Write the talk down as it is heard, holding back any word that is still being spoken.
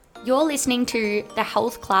You're listening to the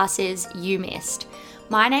health classes you missed.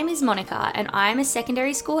 My name is Monica and I am a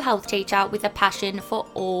secondary school health teacher with a passion for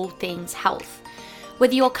all things health.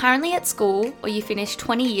 Whether you're currently at school or you finished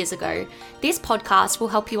 20 years ago, this podcast will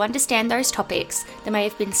help you understand those topics that may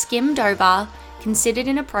have been skimmed over, considered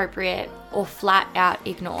inappropriate, or flat out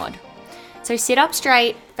ignored. So sit up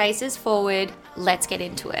straight, faces forward, let's get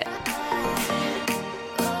into it.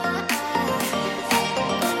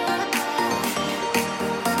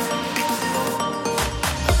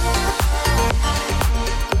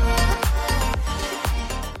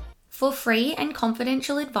 For free and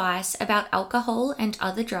confidential advice about alcohol and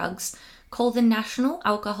other drugs, call the National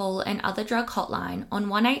Alcohol and Other Drug Hotline on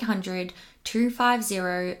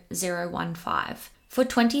 1-800-250-015. For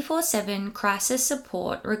 24/7 crisis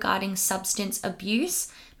support regarding substance abuse,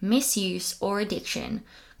 misuse, or addiction,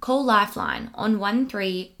 call Lifeline on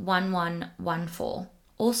 131114.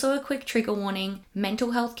 Also a quick trigger warning,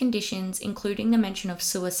 mental health conditions, including the mention of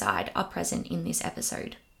suicide, are present in this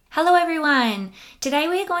episode. Hello everyone! Today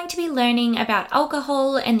we are going to be learning about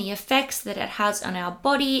alcohol and the effects that it has on our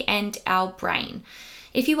body and our brain.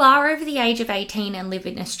 If you are over the age of 18 and live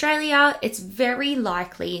in Australia, it's very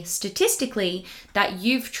likely, statistically, that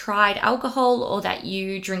you've tried alcohol or that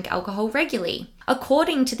you drink alcohol regularly.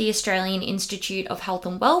 According to the Australian Institute of Health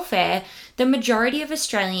and Welfare, the majority of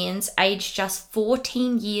Australians aged just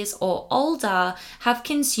 14 years or older have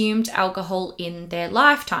consumed alcohol in their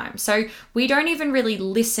lifetime. So we don't even really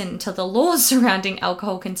listen to the laws surrounding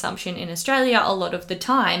alcohol consumption in Australia a lot of the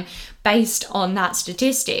time based on that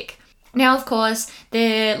statistic. Now, of course,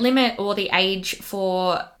 the limit or the age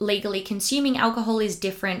for legally consuming alcohol is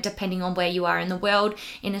different depending on where you are in the world.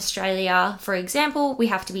 In Australia, for example, we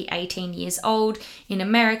have to be 18 years old. In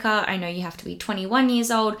America, I know you have to be 21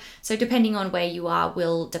 years old. So depending on where you are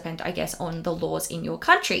will depend, I guess, on the laws in your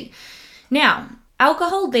country. Now,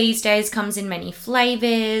 alcohol these days comes in many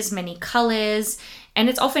flavors, many colors, and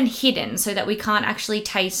it's often hidden so that we can't actually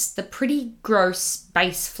taste the pretty gross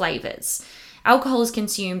base flavors. Alcohol is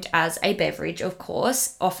consumed as a beverage, of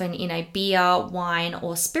course, often in a beer, wine,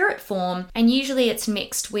 or spirit form, and usually it's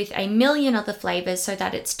mixed with a million other flavors so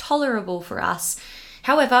that it's tolerable for us.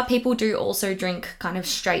 However, people do also drink kind of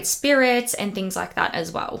straight spirits and things like that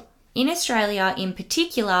as well. In Australia, in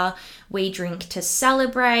particular, we drink to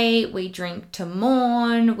celebrate, we drink to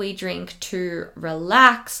mourn, we drink to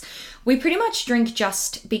relax. We pretty much drink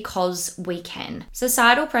just because we can.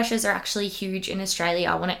 Societal pressures are actually huge in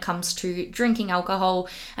Australia when it comes to drinking alcohol,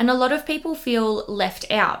 and a lot of people feel left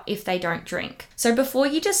out if they don't drink. So before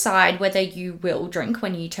you decide whether you will drink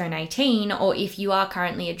when you turn 18, or if you are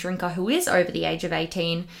currently a drinker who is over the age of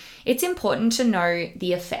 18, it's important to know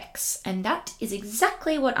the effects, and that is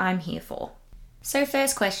exactly what I'm here for. So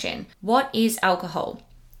first question, what is alcohol?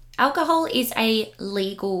 Alcohol is a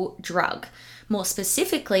legal drug. More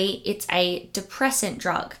specifically, it's a depressant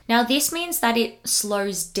drug. Now, this means that it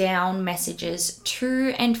slows down messages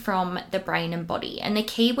to and from the brain and body. And the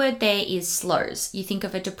key word there is slows. You think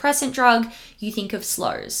of a depressant drug, you think of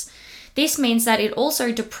slows. This means that it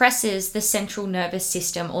also depresses the central nervous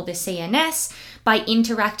system, or the CNS, by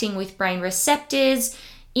interacting with brain receptors,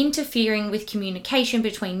 interfering with communication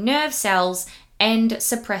between nerve cells, and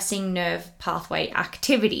suppressing nerve pathway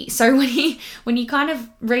activity. So when you kind of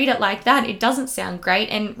read it like that, it doesn't sound great,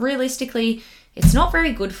 and realistically, it's not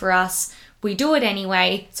very good for us. We do it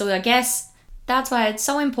anyway, so I guess that's why it's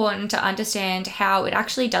so important to understand how it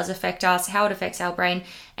actually does affect us, how it affects our brain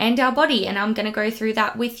and our body, and I'm going to go through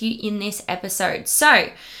that with you in this episode. So,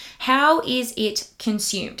 how is it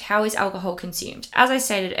consumed? How is alcohol consumed? As I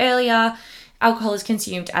stated earlier, alcohol is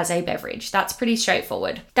consumed as a beverage. That's pretty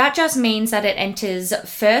straightforward. That just means that it enters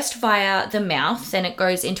first via the mouth, then it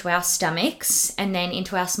goes into our stomachs, and then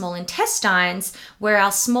into our small intestines, where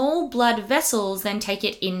our small blood vessels then take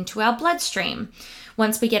it into our bloodstream.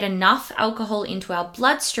 Once we get enough alcohol into our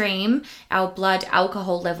bloodstream, our blood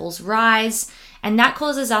alcohol levels rise, and that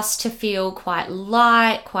causes us to feel quite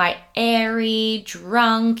light, quite airy,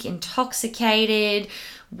 drunk, intoxicated,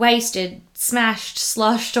 wasted, smashed,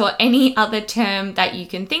 sloshed, or any other term that you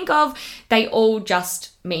can think of. They all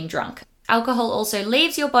just mean drunk. Alcohol also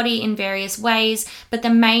leaves your body in various ways, but the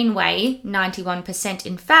main way, 91%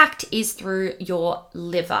 in fact, is through your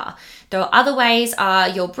liver. The other ways are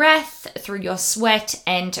your breath, through your sweat,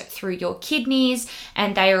 and through your kidneys,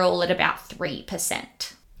 and they are all at about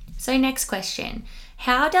 3%. So next question,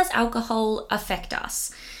 how does alcohol affect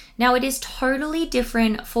us? Now, it is totally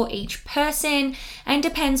different for each person and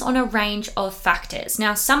depends on a range of factors.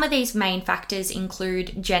 Now, some of these main factors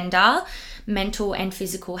include gender, mental and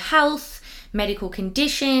physical health, medical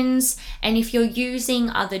conditions, and if you're using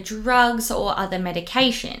other drugs or other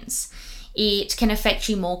medications. It can affect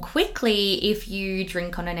you more quickly if you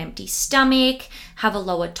drink on an empty stomach, have a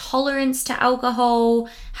lower tolerance to alcohol,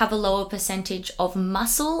 have a lower percentage of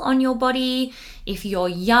muscle on your body, if you're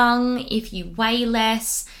young, if you weigh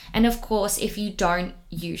less, and of course, if you don't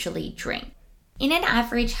usually drink. In an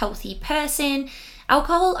average healthy person,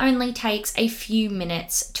 alcohol only takes a few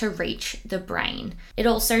minutes to reach the brain. It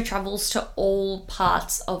also travels to all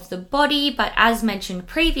parts of the body, but as mentioned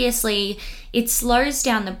previously, it slows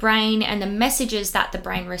down the brain and the messages that the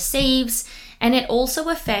brain receives, and it also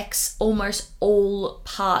affects almost all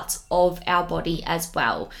parts of our body as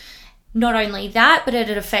well. Not only that, but it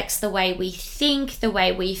affects the way we think, the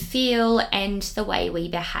way we feel, and the way we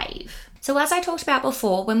behave. So as I talked about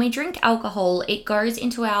before, when we drink alcohol, it goes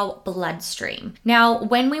into our bloodstream. Now,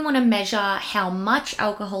 when we want to measure how much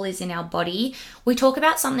alcohol is in our body, we talk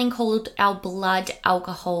about something called our blood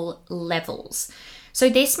alcohol levels. So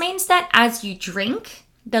this means that as you drink,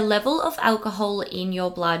 the level of alcohol in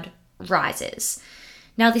your blood rises.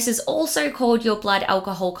 Now, this is also called your blood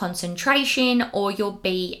alcohol concentration or your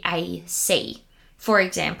BAC. For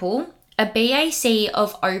example, a BAC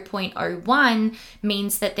of 0.01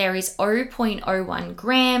 means that there is 0.01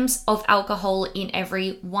 grams of alcohol in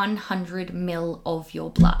every 100 ml of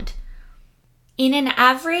your blood. In an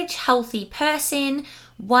average healthy person,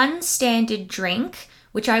 one standard drink,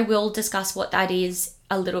 which I will discuss what that is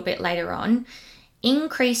a little bit later on,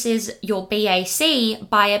 increases your BAC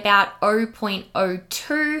by about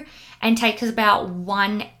 0.02 and takes about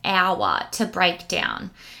 1 hour to break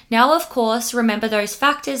down. Now, of course, remember those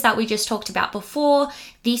factors that we just talked about before.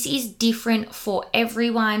 This is different for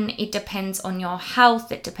everyone. It depends on your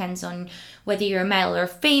health. It depends on whether you're a male or a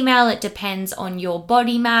female. It depends on your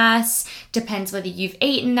body mass. Depends whether you've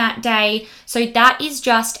eaten that day. So that is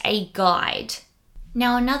just a guide.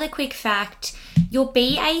 Now, another quick fact, your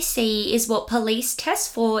BAC is what police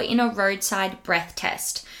test for in a roadside breath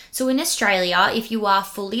test. So in Australia, if you are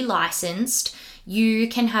fully licensed, you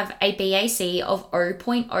can have a BAC of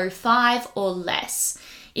 0.05 or less.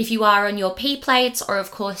 If you are on your P plates or of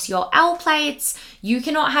course your L plates, you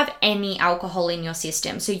cannot have any alcohol in your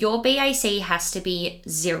system. So your BAC has to be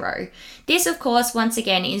 0. This of course, once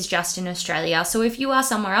again, is just in Australia. So if you are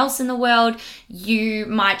somewhere else in the world, you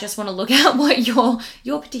might just want to look at what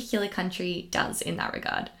your particular country does in that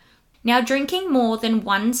regard. Now, drinking more than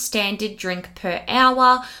one standard drink per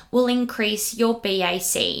hour will increase your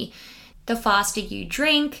BAC. The faster you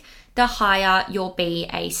drink, the higher your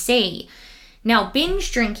BAC. Now,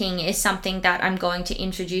 binge drinking is something that I'm going to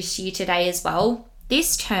introduce to you today as well.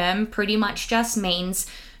 This term pretty much just means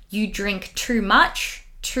you drink too much,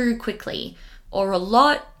 too quickly, or a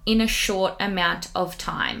lot in a short amount of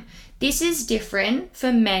time. This is different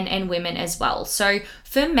for men and women as well. So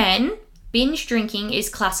for men, binge drinking is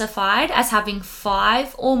classified as having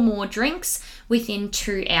 5 or more drinks within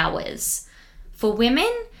 2 hours. For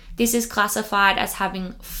women, this is classified as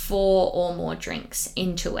having 4 or more drinks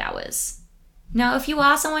in 2 hours. Now, if you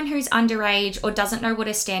are someone who's underage or doesn't know what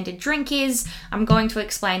a standard drink is, I'm going to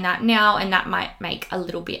explain that now, and that might make a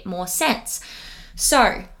little bit more sense.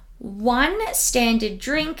 So, one standard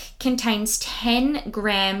drink contains 10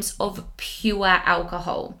 grams of pure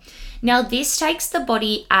alcohol. Now, this takes the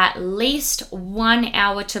body at least 1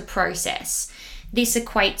 hour to process. This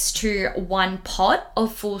equates to 1 pot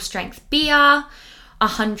of full strength beer,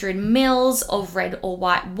 100 mils of red or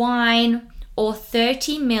white wine, or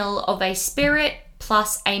 30 ml of a spirit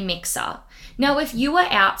plus a mixer. Now, if you are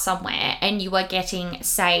out somewhere and you are getting,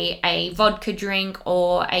 say, a vodka drink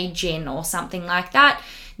or a gin or something like that,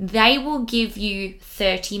 they will give you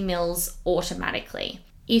 30 mils automatically.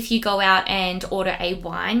 If you go out and order a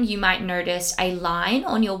wine, you might notice a line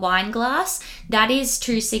on your wine glass. That is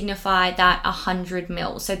to signify that 100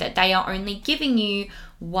 mils, so that they are only giving you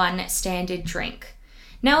 1 standard drink.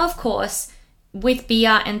 Now, of course, with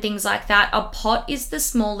beer and things like that, a pot is the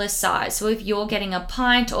smallest size. So if you're getting a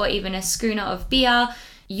pint or even a schooner of beer,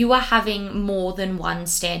 you are having more than 1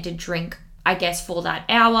 standard drink, I guess, for that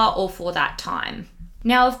hour or for that time.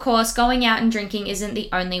 Now, of course, going out and drinking isn't the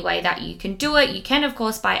only way that you can do it. You can, of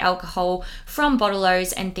course, buy alcohol from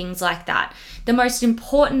bottlers and things like that. The most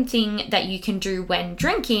important thing that you can do when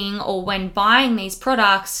drinking or when buying these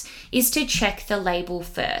products is to check the label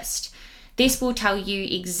first. This will tell you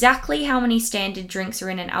exactly how many standard drinks are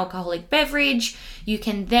in an alcoholic beverage. You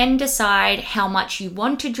can then decide how much you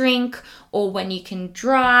want to drink or when you can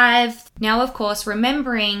drive. Now, of course,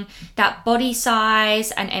 remembering that body size,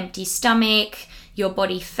 an empty stomach, your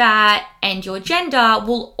body fat, and your gender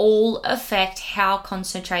will all affect how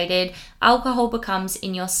concentrated alcohol becomes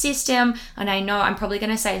in your system. And I know I'm probably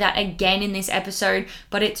going to say that again in this episode,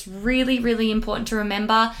 but it's really, really important to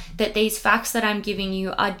remember that these facts that I'm giving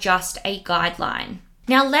you are just a guideline.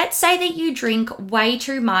 Now, let's say that you drink way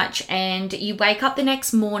too much and you wake up the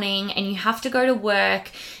next morning and you have to go to work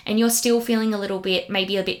and you're still feeling a little bit,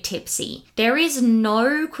 maybe a bit tipsy. There is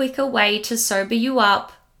no quicker way to sober you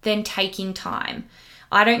up than taking time.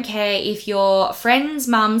 I don't care if your friend's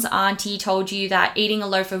mum's auntie told you that eating a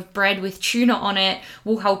loaf of bread with tuna on it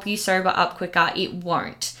will help you sober up quicker. It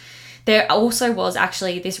won't. There also was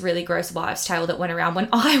actually this really gross wives' tale that went around when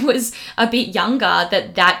I was a bit younger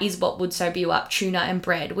that is what would sober you up, tuna and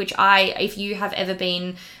bread, which if you have ever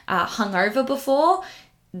been hungover before,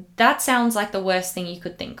 that sounds like the worst thing you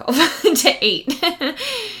could think of to eat.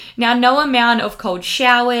 Now, no amount of cold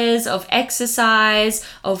showers, of exercise,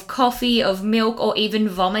 of coffee, of milk, or even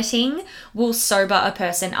vomiting will sober a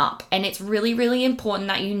person up. And it's really, really important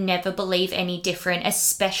that you never believe any different,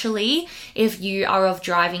 especially if you are of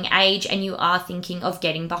driving age and you are thinking of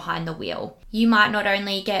getting behind the wheel. You might not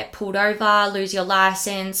only get pulled over, lose your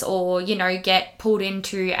license, or, get pulled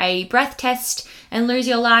into a breath test and lose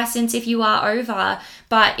your license if you are over,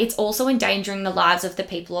 but it's also endangering the lives of the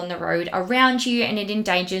people on the road around you, and it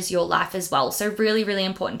endangers your life as well. So really, really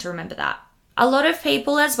important to remember that. A lot of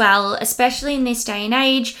people as well, especially in this day and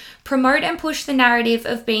age, promote and push the narrative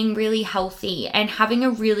of being really healthy and having a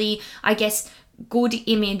really, good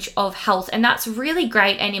image of health. And that's really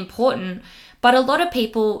great and important. But a lot of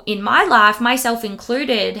people in my life, myself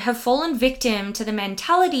included, have fallen victim to the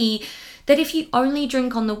mentality that if you only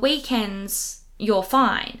drink on the weekends, you're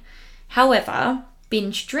fine. However,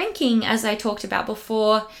 binge drinking, as I talked about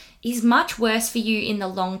before, is much worse for you in the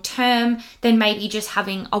long term than maybe just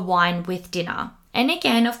having a wine with dinner. And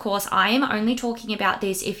again, of course, I am only talking about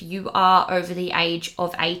this if you are over the age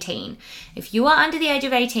of 18. If you are under the age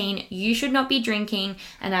of 18, you should not be drinking,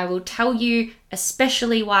 and I will tell you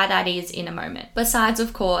especially why that is in a moment. Besides,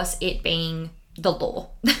 of course, it being the law.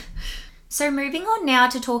 So moving on now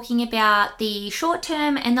to talking about the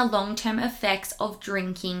short-term and the long-term effects of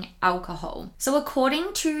drinking alcohol. So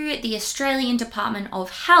according to the Australian Department of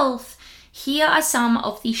Health, here are some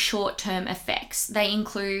of the short-term effects. They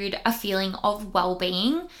include a feeling of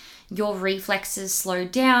well-being, your reflexes slow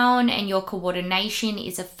down and your coordination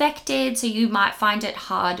is affected, so you might find it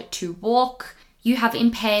hard to walk. You have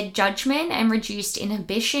impaired judgment and reduced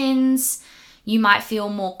inhibitions. You might feel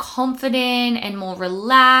more confident and more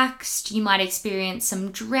relaxed. You might experience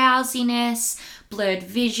some drowsiness, blurred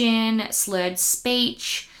vision, slurred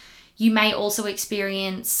speech. You may also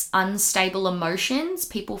experience unstable emotions.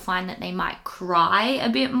 People find that they might cry a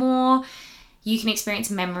bit more. You can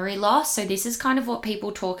experience memory loss. So this is kind of what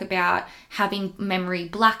people talk about, having memory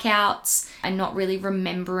blackouts and not really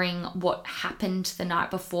remembering what happened the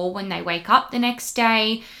night before when they wake up the next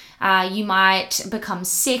day. You might become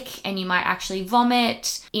sick and you might actually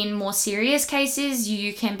vomit. In more serious cases,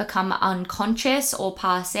 you can become unconscious or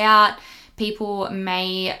pass out. People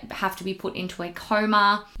may have to be put into a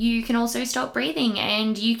coma. You can also stop breathing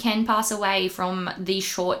and you can pass away from the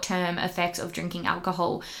short-term effects of drinking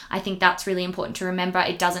alcohol. I think that's really important to remember.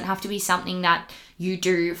 It doesn't have to be something that you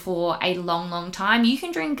do for a long, long time. You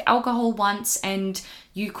can drink alcohol once and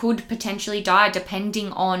you could potentially die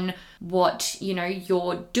depending on what,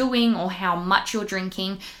 you're doing or how much you're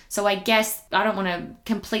drinking. So I guess I don't want to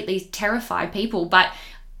completely terrify people, but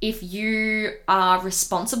if you are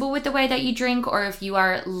responsible with the way that you drink, or if you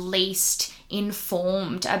are at least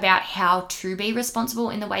informed about how to be responsible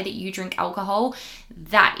in the way that you drink alcohol,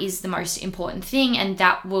 that is the most important thing, and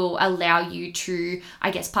that will allow you to,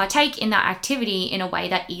 partake in that activity in a way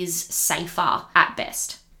that is safer at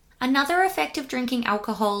best. Another effect of drinking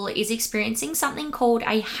alcohol is experiencing something called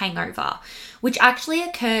a hangover, which actually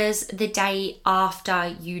occurs the day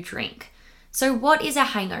after you drink. So what is a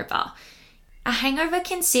hangover? A hangover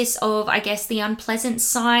consists of, the unpleasant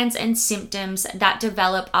signs and symptoms that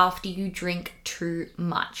develop after you drink too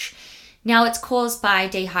much. Now, it's caused by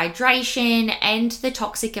dehydration and the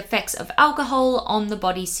toxic effects of alcohol on the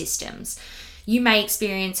body systems. You may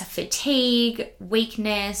experience fatigue,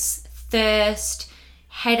 weakness, thirst,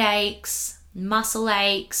 headaches, muscle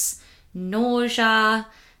aches, nausea,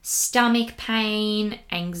 stomach pain,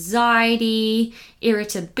 anxiety,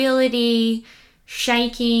 irritability,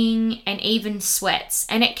 shaking, and even sweats.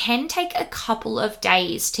 And it can take a couple of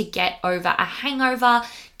days to get over a hangover,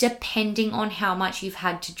 depending on how much you've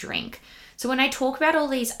had to drink. So when I talk about all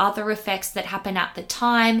these other effects that happen at the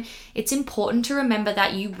time, it's important to remember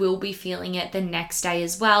that you will be feeling it the next day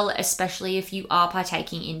as well, especially if you are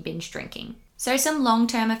partaking in binge drinking. So some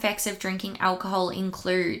long-term effects of drinking alcohol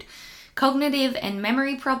include cognitive and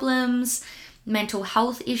memory problems, mental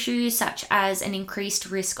health issues such as an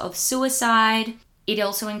increased risk of suicide. It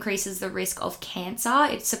also increases the risk of cancer.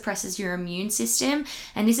 It suppresses your immune system.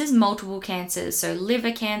 And this is multiple cancers. So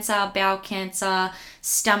liver cancer, bowel cancer,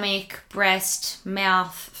 stomach, breast,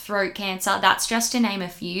 mouth, throat cancer. That's just to name a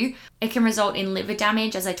few. It can result in liver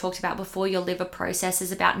damage. As I talked about before, your liver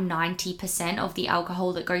processes about 90% of the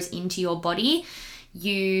alcohol that goes into your body.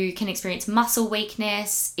 You can experience muscle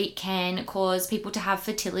weakness. It can cause people to have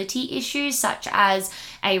fertility issues such as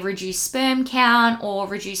a reduced sperm count or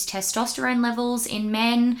reduced testosterone levels in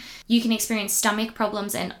men. You can experience stomach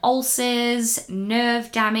problems and ulcers,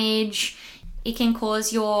 nerve damage. It can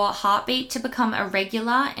cause your heartbeat to become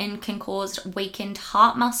irregular and can cause weakened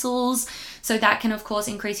heart muscles. So that can, of course,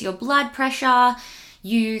 increase your blood pressure.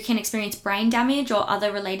 You can experience brain damage or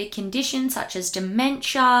other related conditions such as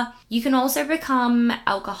dementia. You can also become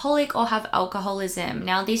alcoholic or have alcoholism.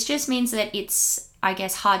 Now, this just means that it's,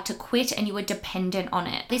 hard to quit and you are dependent on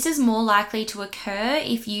it. This is more likely to occur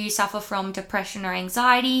if you suffer from depression or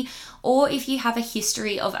anxiety, or if you have a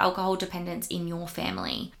history of alcohol dependence in your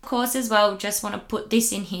family. Of course, as well, just want to put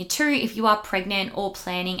this in here too. If you are pregnant or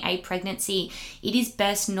planning a pregnancy, it is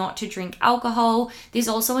best not to drink alcohol. This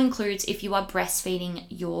also includes if you are breastfeeding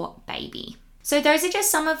your baby. So those are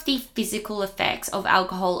just some of the physical effects of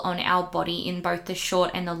alcohol on our body in both the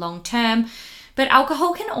short and the long term. But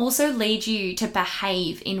alcohol can also lead you to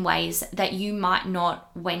behave in ways that you might not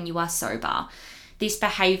when you are sober. This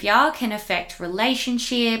behavior can affect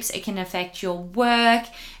relationships, it can affect your work,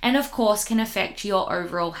 and of course can affect your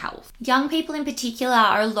overall health. Young people in particular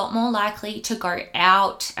are a lot more likely to go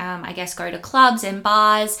out, go to clubs and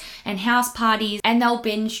bars and house parties, and they'll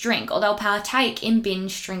binge drink or they'll partake in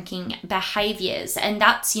binge drinking behaviors. And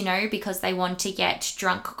that's, because they want to get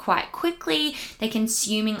drunk quite quickly. They're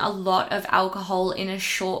consuming a lot of alcohol in a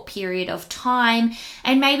short period of time.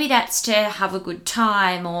 And maybe that's to have a good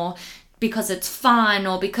time or because it's fun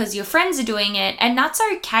or because your friends are doing it. And that's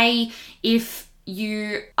okay if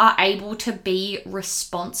you are able to be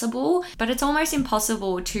responsible, but it's almost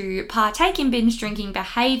impossible to partake in binge drinking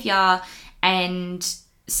behavior and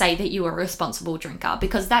say that you are a responsible drinker,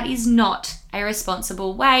 because that is not a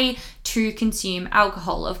responsible way to consume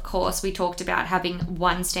alcohol. Of course, we talked about having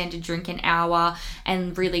one standard drink an hour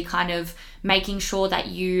and really kind of making sure that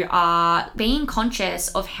you are being conscious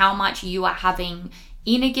of how much you are having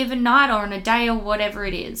in a given night or on a day or whatever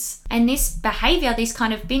it is. And this behavior, this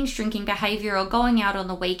kind of binge drinking behavior or going out on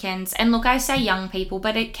the weekends, and look, I say young people,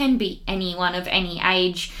 but it can be anyone of any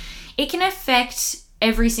age, it can affect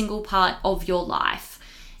every single part of your life.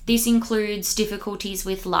 This includes difficulties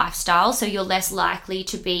with lifestyle, so you're less likely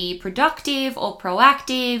to be productive or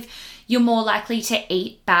proactive. You're more likely to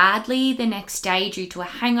eat badly the next day due to a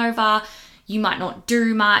hangover. You might not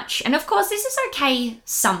do much. And of course, this is okay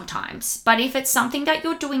sometimes, but if it's something that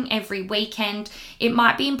you're doing every weekend, it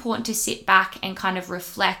might be important to sit back and kind of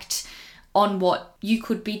reflect on what you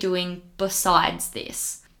could be doing besides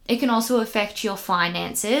this. It can also affect your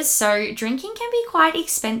finances. So drinking can be quite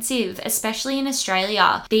expensive, especially in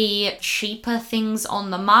Australia. The cheaper things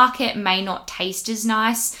on the market may not taste as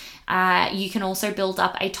nice. You can also build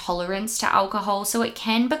up a tolerance to alcohol, so it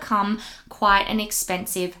can become quite an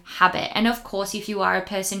expensive habit. And of course, if you are a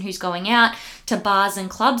person who's going out to bars and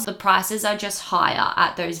clubs, the prices are just higher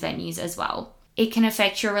at those venues as well. It can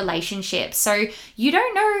affect your relationships. So you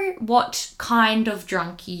don't know what kind of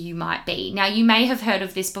drunk you might be. Now, you may have heard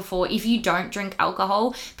of this before. If you don't drink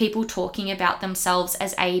alcohol, people talking about themselves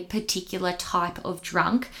as a particular type of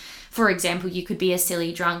drunk. For example, you could be a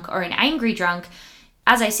silly drunk or an angry drunk.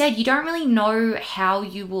 As I said, you don't really know how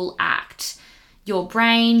you will act. Your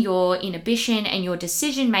brain, your inhibition, and your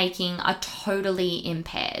decision making are totally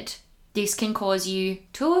impaired. This can cause you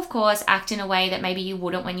to, of course, act in a way that maybe you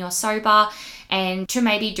wouldn't when you're sober, and to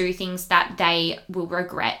maybe do things that they will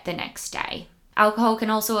regret the next day. Alcohol can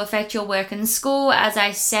also affect your work and school. As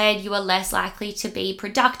I said, you are less likely to be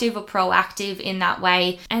productive or proactive in that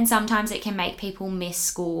way, and sometimes it can make people miss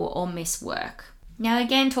school or miss work. Now,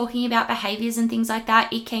 again, talking about behaviors and things like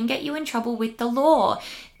that, it can get you in trouble with the law.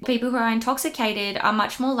 People who are intoxicated are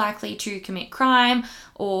much more likely to commit crime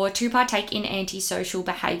or to partake in antisocial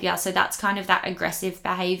behavior. So that's kind of that aggressive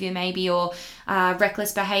behavior maybe, or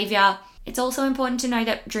reckless behavior. It's also important to know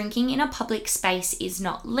that drinking in a public space is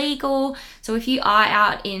not legal. So if you are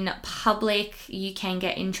out in public, you can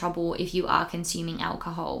get in trouble if you are consuming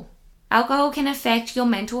alcohol. Alcohol can affect your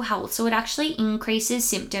mental health, so it actually increases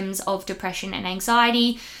symptoms of depression and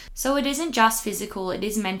anxiety. So it isn't just physical, it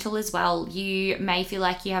is mental as well. You may feel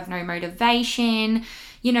like you have no motivation,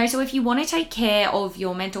 so if you want to take care of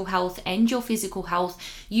your mental health and your physical health,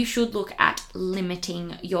 you should look at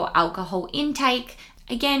limiting your alcohol intake.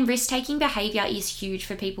 Again, risk-taking behavior is huge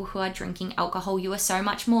for people who are drinking alcohol. You are so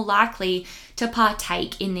much more likely to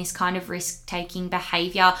partake in this kind of risk-taking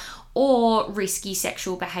behavior or risky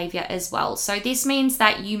sexual behavior as well. So this means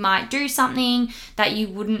that you might do something that you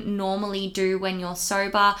wouldn't normally do when you're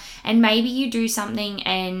sober, and maybe you do something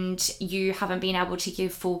and you haven't been able to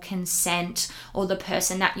give full consent, or the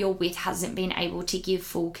person that you're with hasn't been able to give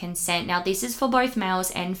full consent. Now, this is for both males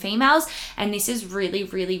and females, and this is really,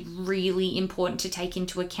 really, really important to take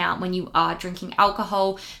into account when you are drinking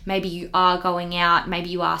alcohol. Maybe you are going out, maybe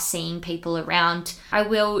you are seeing people around. I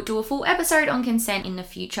will do a full episode on consent in the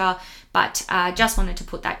future, but just wanted to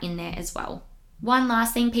put that in there as well. One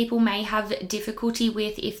last thing people may have difficulty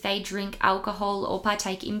with if they drink alcohol or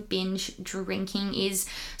partake in binge drinking is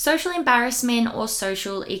social embarrassment or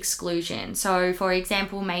social exclusion. So for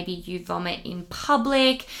example, maybe you vomit in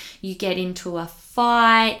public, you get into a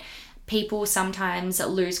fight. People sometimes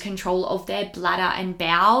lose control of their bladder and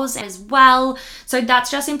bowels as well. So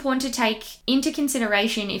that's just important to take into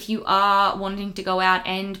consideration if you are wanting to go out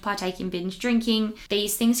and partake in binge drinking.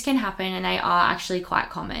 These things can happen and they are actually quite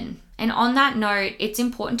common. And on that note, it's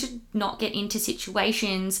important to not get into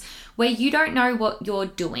situations where you don't know what you're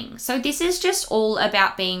doing. So this is just all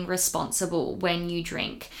about being responsible when you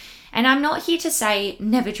drink. And I'm not here to say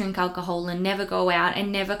never drink alcohol and never go out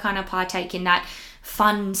and never kind of partake in that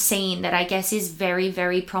fun scene that I guess is very,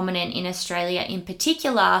 very prominent in Australia in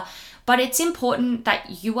particular. But it's important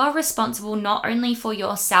that you are responsible not only for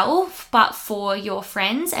yourself, but for your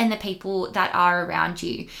friends and the people that are around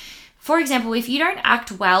you. For example, if you don't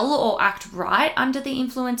act well or act right under the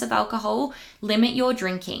influence of alcohol, limit your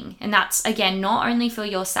drinking. And that's, again, not only for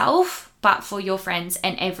yourself, but for your friends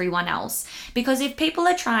and everyone else. Because if people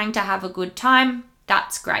are trying to have a good time,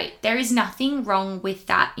 that's great. There is nothing wrong with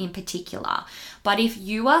that in particular. But if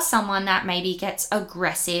you are someone that maybe gets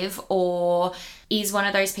aggressive or is one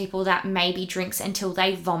of those people that maybe drinks until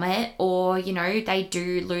they vomit, or, they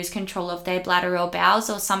do lose control of their bladder or bowels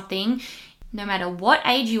or something, no matter what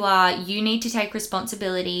age you are, you need to take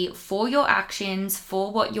responsibility for your actions,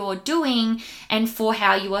 for what you're doing, and for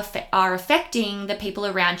how you are affecting the people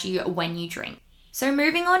around you when you drink. So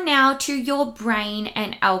moving on now to your brain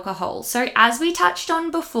and alcohol. So as we touched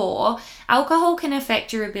on before, alcohol can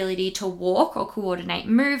affect your ability to walk or coordinate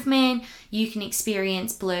movement. You can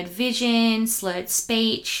experience blurred vision, slurred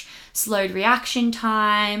speech, slowed reaction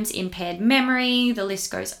times, impaired memory, the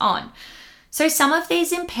list goes on. So some of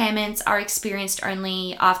these impairments are experienced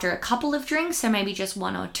only after a couple of drinks, so maybe just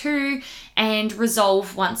one or two, and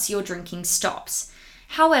resolve once your drinking stops.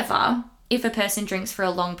 However, if a person drinks for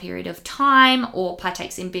a long period of time or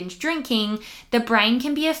partakes in binge drinking, the brain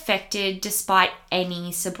can be affected despite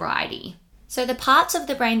any sobriety. So the parts of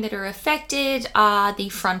the brain that are affected are the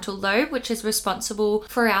frontal lobe, which is responsible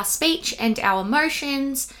for our speech and our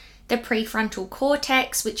emotions, the prefrontal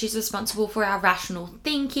cortex, which is responsible for our rational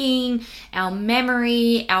thinking, our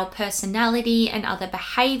memory, our personality, and other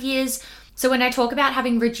behaviors. So when I talk about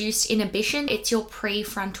having reduced inhibition, it's your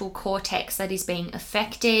prefrontal cortex that is being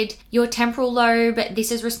affected. Your temporal lobe,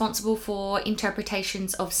 this is responsible for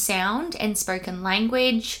interpretations of sound and spoken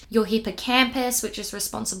language. Your hippocampus, which is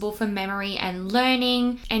responsible for memory and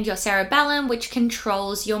learning. And your cerebellum, which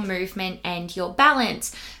controls your movement and your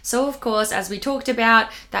balance. So of course, as we talked about,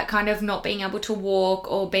 that kind of not being able to walk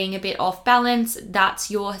or being a bit off balance, that's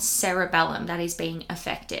your cerebellum that is being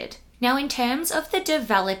affected. Now, in terms of the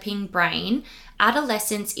developing brain,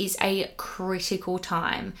 adolescence is a critical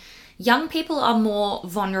time. Young people are more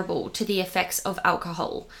vulnerable to the effects of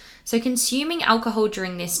alcohol. So consuming alcohol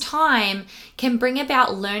during this time can bring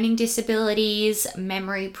about learning disabilities,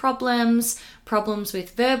 memory problems, problems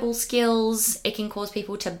with verbal skills. It can cause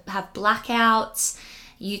people to have blackouts.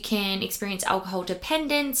 You can experience alcohol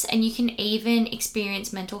dependence, and you can even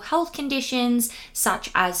experience mental health conditions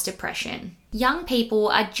such as depression. Young people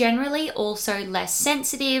are generally also less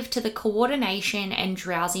sensitive to the coordination and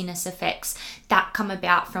drowsiness effects that come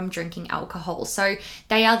about from drinking alcohol. So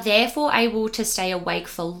they are therefore able to stay awake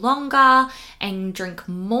for longer and drink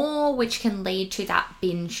more, which can lead to that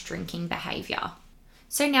binge drinking behavior.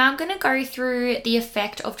 So now I'm going to go through the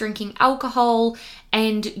effect of drinking alcohol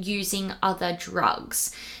and using other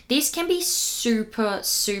drugs. This can be super,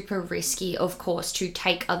 super risky, of course, to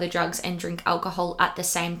take other drugs and drink alcohol at the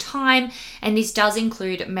same time. And this does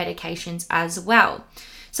include medications as well.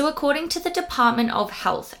 So according to the Department of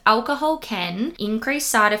Health, alcohol can increase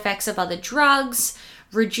side effects of other drugs,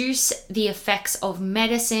 reduce the effects of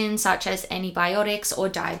medicine such as antibiotics or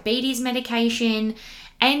diabetes medication,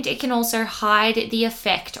 and it can also hide the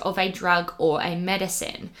effect of a drug or a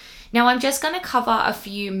medicine. Now, I'm just going to cover a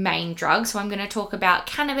few main drugs. So I'm going to talk about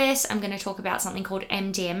cannabis, I'm going to talk about something called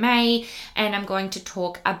MDMA, and I'm going to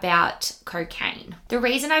talk about cocaine. The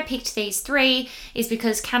reason I picked these three is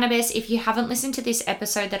because cannabis, if you haven't listened to this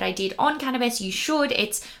episode that I did on cannabis, you should.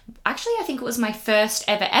 It's actually, I think it was my first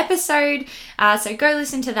ever episode. So go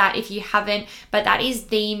listen to that if you haven't, but that is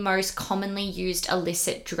the most commonly used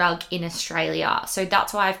illicit drug in Australia. So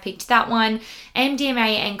that's why I've picked that one. MDMA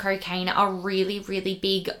and cocaine are really, really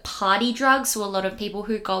big party drugs. So a lot of people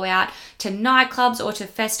who go out to nightclubs or to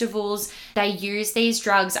festivals, they use these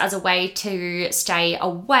drugs as a way to stay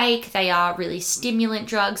awake. They are really stimulant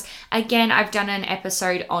drugs. Again, I've done an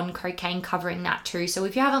episode on cocaine covering that too. So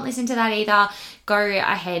if you haven't listened to that either, go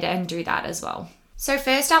ahead and do that as well. So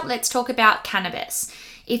first up, let's talk about cannabis.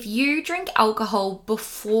 If you drink alcohol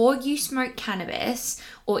before you smoke cannabis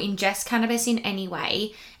or ingest cannabis in any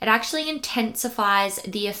way, it actually intensifies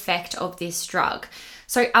the effect of this drug.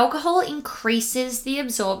 So alcohol increases the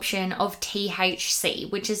absorption of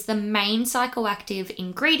THC, which is the main psychoactive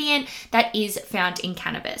ingredient that is found in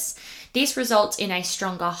cannabis. This results in a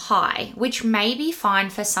stronger high, which may be fine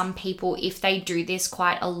for some people if they do this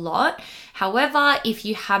quite a lot. However, if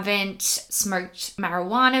you haven't smoked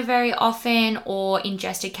marijuana very often or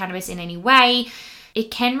ingested cannabis in any way, it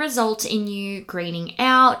can result in you greening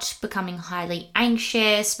out, becoming highly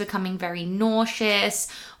anxious, becoming very nauseous,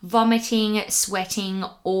 vomiting, sweating,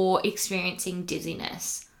 or experiencing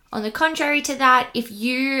dizziness. On the contrary to that, if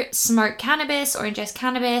you smoke cannabis or ingest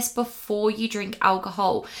cannabis before you drink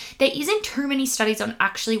alcohol, there isn't too many studies on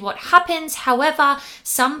actually what happens. However,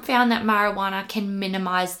 some found that marijuana can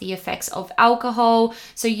minimize the effects of alcohol,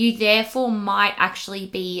 so you therefore might actually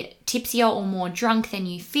be tipsier or more drunk than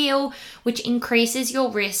you feel, which increases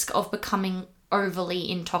your risk of becoming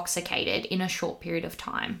overly intoxicated in a short period of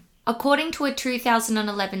time. According to a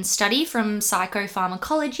 2011 study from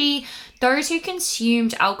psychopharmacology, those who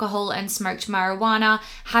consumed alcohol and smoked marijuana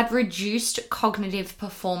had reduced cognitive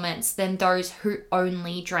performance than those who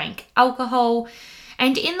only drank alcohol.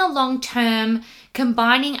 And in the long term,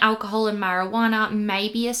 combining alcohol and marijuana may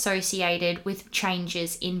be associated with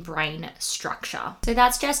changes in brain structure. So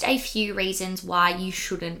that's just a few reasons why you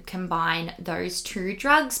shouldn't combine those two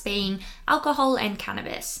drugs, being alcohol and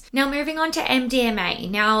cannabis. Now moving on to MDMA.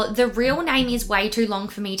 Now the real name is way too long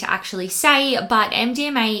for me to actually say, but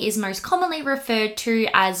MDMA is most commonly referred to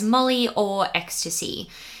as Molly or ecstasy.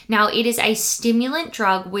 Now, it is a stimulant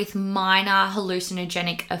drug with minor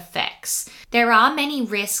hallucinogenic effects. There are many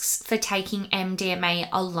risks for taking MDMA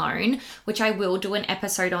alone, which I will do an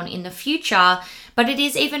episode on in the future, but it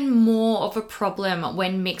is even more of a problem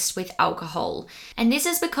when mixed with alcohol. And this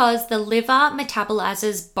is because the liver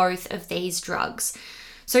metabolizes both of these drugs.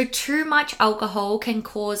 So too much alcohol can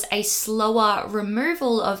cause a slower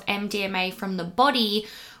removal of MDMA from the body,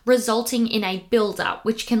 resulting in a buildup,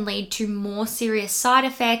 which can lead to more serious side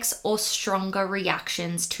effects or stronger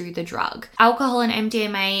reactions to the drug. Alcohol and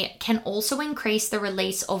MDMA can also increase the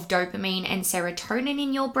release of dopamine and serotonin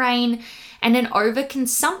in your brain, and an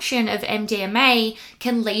overconsumption of MDMA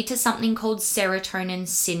can lead to something called serotonin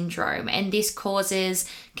syndrome, and this causes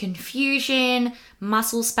confusion,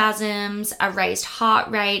 muscle spasms, a raised heart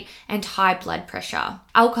rate, and high blood pressure.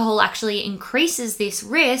 Alcohol actually increases this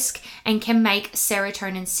risk and can make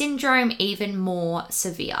serotonin syndrome even more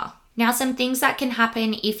severe. Now, some things that can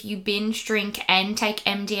happen if you binge drink and take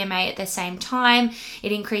MDMA at the same time: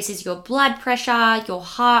 it increases your blood pressure, your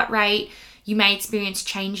heart rate. You may experience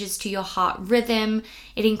changes to your heart rhythm.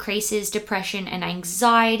 It increases depression and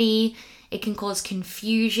anxiety. It can cause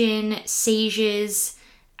confusion, seizures,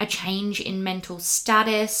 a change in mental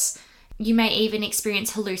status. You may even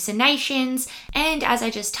experience hallucinations. And as I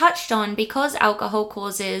just touched on, because alcohol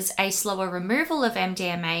causes a slower removal of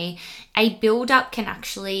MDMA, a buildup can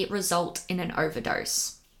actually result in an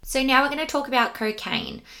overdose. So now we're going to talk about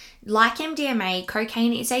cocaine. Like MDMA,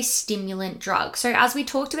 cocaine is a stimulant drug. So as we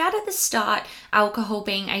talked about at the start, alcohol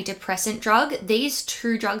being a depressant drug, these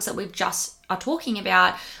two drugs that we've just are talking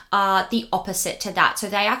about are the opposite to that. So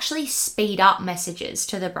they actually speed up messages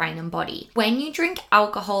to the brain and body. When you drink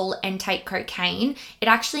alcohol and take cocaine, it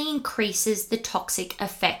actually increases the toxic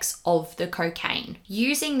effects of the cocaine.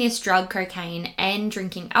 Using this drug, cocaine, and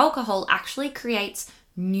drinking alcohol actually creates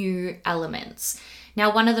new elements.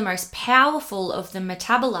 Now, one of the most powerful of the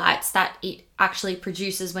metabolites that it actually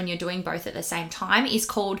produces when you're doing both at the same time is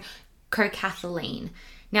called cocathylene.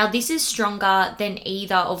 Now, this is stronger than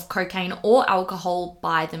either of cocaine or alcohol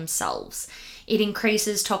by themselves. It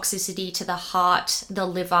increases toxicity to the heart, the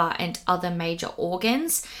liver, and other major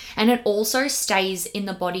organs. And it also stays in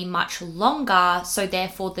the body much longer, so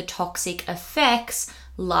therefore the toxic effects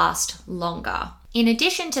last longer. In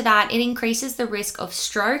addition to that, it increases the risk of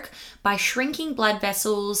stroke by shrinking blood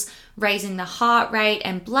vessels, raising the heart rate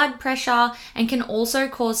and blood pressure, and can also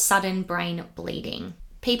cause sudden brain bleeding.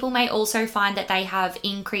 People may also find that they have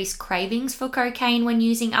increased cravings for cocaine when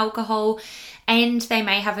using alcohol, and they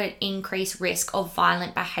may have an increased risk of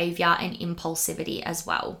violent behavior and impulsivity as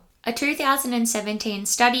well. A 2017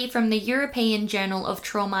 study from the European Journal of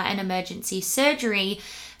Trauma and Emergency Surgery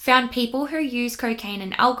found people who use cocaine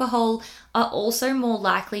and alcohol are also more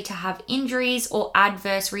likely to have injuries or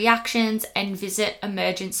adverse reactions and visit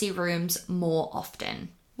emergency rooms more often.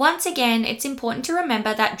 Once again, it's important to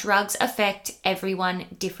remember that drugs affect everyone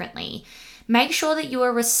differently. Make sure that you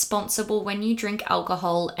are responsible when you drink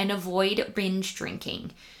alcohol and avoid binge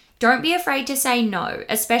drinking. Don't be afraid to say no,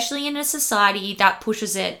 especially in a society that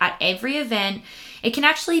pushes it at every event. It can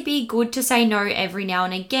actually be good to say no every now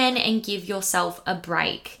and again and give yourself a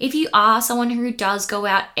break. If you are someone who does go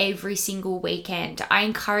out every single weekend, I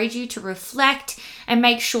encourage you to reflect and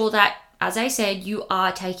make sure that, as I said, you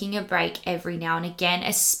are taking a break every now and again,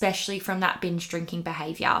 especially from that binge drinking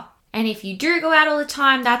behavior. And if you do go out all the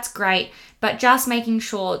time, that's great, but just making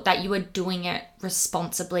sure that you are doing it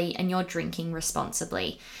responsibly and you're drinking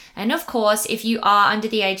responsibly. And of course, if you are under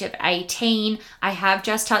the age of 18, I have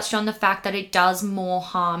just touched on the fact that it does more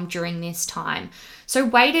harm during this time. So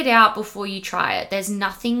wait it out before you try it. There's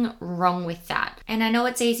nothing wrong with that. And I know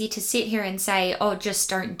it's easy to sit here and say, oh, just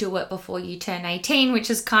don't do it before you turn 18, which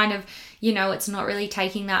is kind of, it's not really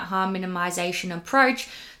taking that harm minimization approach.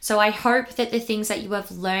 So I hope that the things that you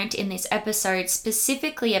have learned in this episode,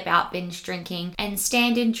 specifically about binge drinking and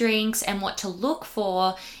standard drinks and what to look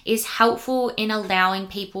for, is helpful in allowing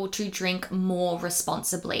people to drink more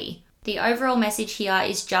responsibly. The overall message here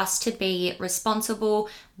is just to be responsible,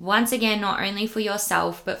 once again, not only for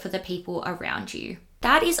yourself, but for the people around you.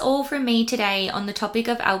 That is all from me today on the topic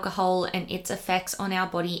of alcohol and its effects on our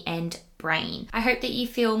body and brain. I hope that you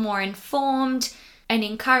feel more informed and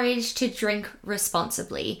encouraged to drink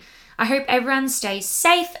responsibly. I hope everyone stays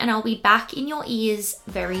safe, and I'll be back in your ears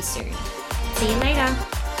very soon. See you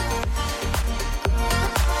later.